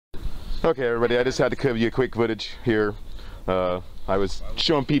Okay, everybody, I just had to give you a quick footage here. I was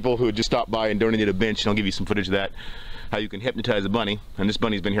showing people who had just stopped by and donated a bench, and I'll give you some footage of that, how you can hypnotize a bunny. And this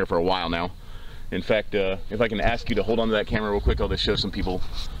bunny's been here for a while now. In fact, if I can ask you to hold on to that camera real quick, I'll just show some people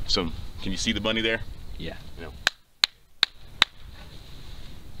some. Can you see the bunny there? Yeah.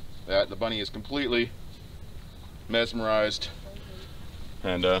 The bunny is completely mesmerized.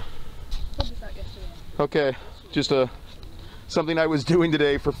 And okay, just something I was doing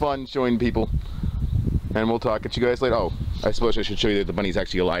today for fun, showing people. And we'll talk at you guys later. Oh, I suppose I should show you that the bunny's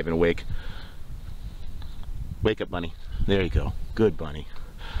actually alive and awake. Wake up, bunny. There you go. Good bunny.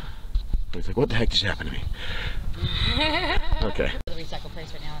 He's like, what the heck just happened to me? Okay. The recycle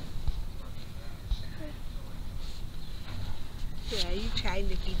price right now. Yeah, you trying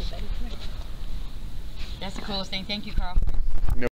to feed the bunny. That's the coolest thing. Thank you, Carl.